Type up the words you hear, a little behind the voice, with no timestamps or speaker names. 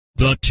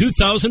The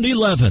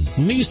 2011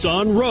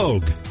 Nissan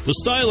Rogue. The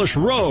stylish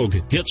Rogue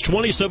gets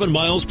 27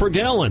 miles per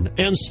gallon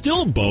and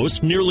still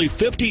boasts nearly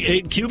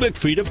 58 cubic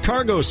feet of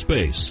cargo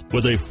space.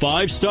 With a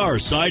 5-star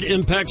side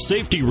impact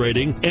safety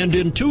rating and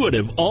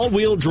intuitive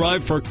all-wheel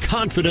drive for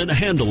confident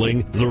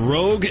handling, the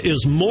Rogue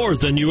is more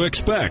than you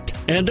expect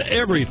and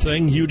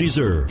everything you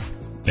deserve.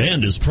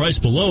 And is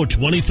priced below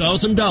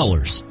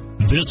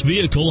 $20,000. This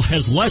vehicle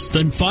has less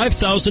than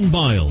 5,000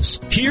 miles.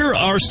 Here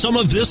are some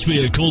of this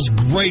vehicle's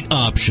great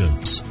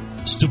options: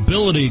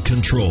 stability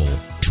control,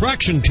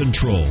 traction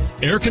control,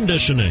 air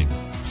conditioning,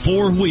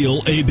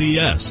 4-wheel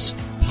ABS,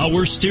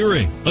 power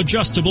steering,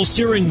 adjustable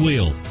steering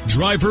wheel,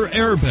 driver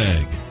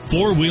airbag,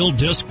 4-wheel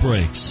disc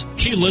brakes,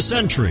 keyless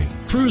entry,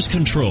 cruise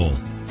control.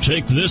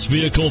 Take this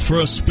vehicle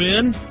for a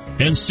spin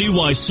and see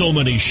why so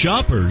many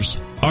shoppers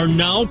are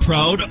now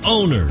proud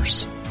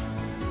owners.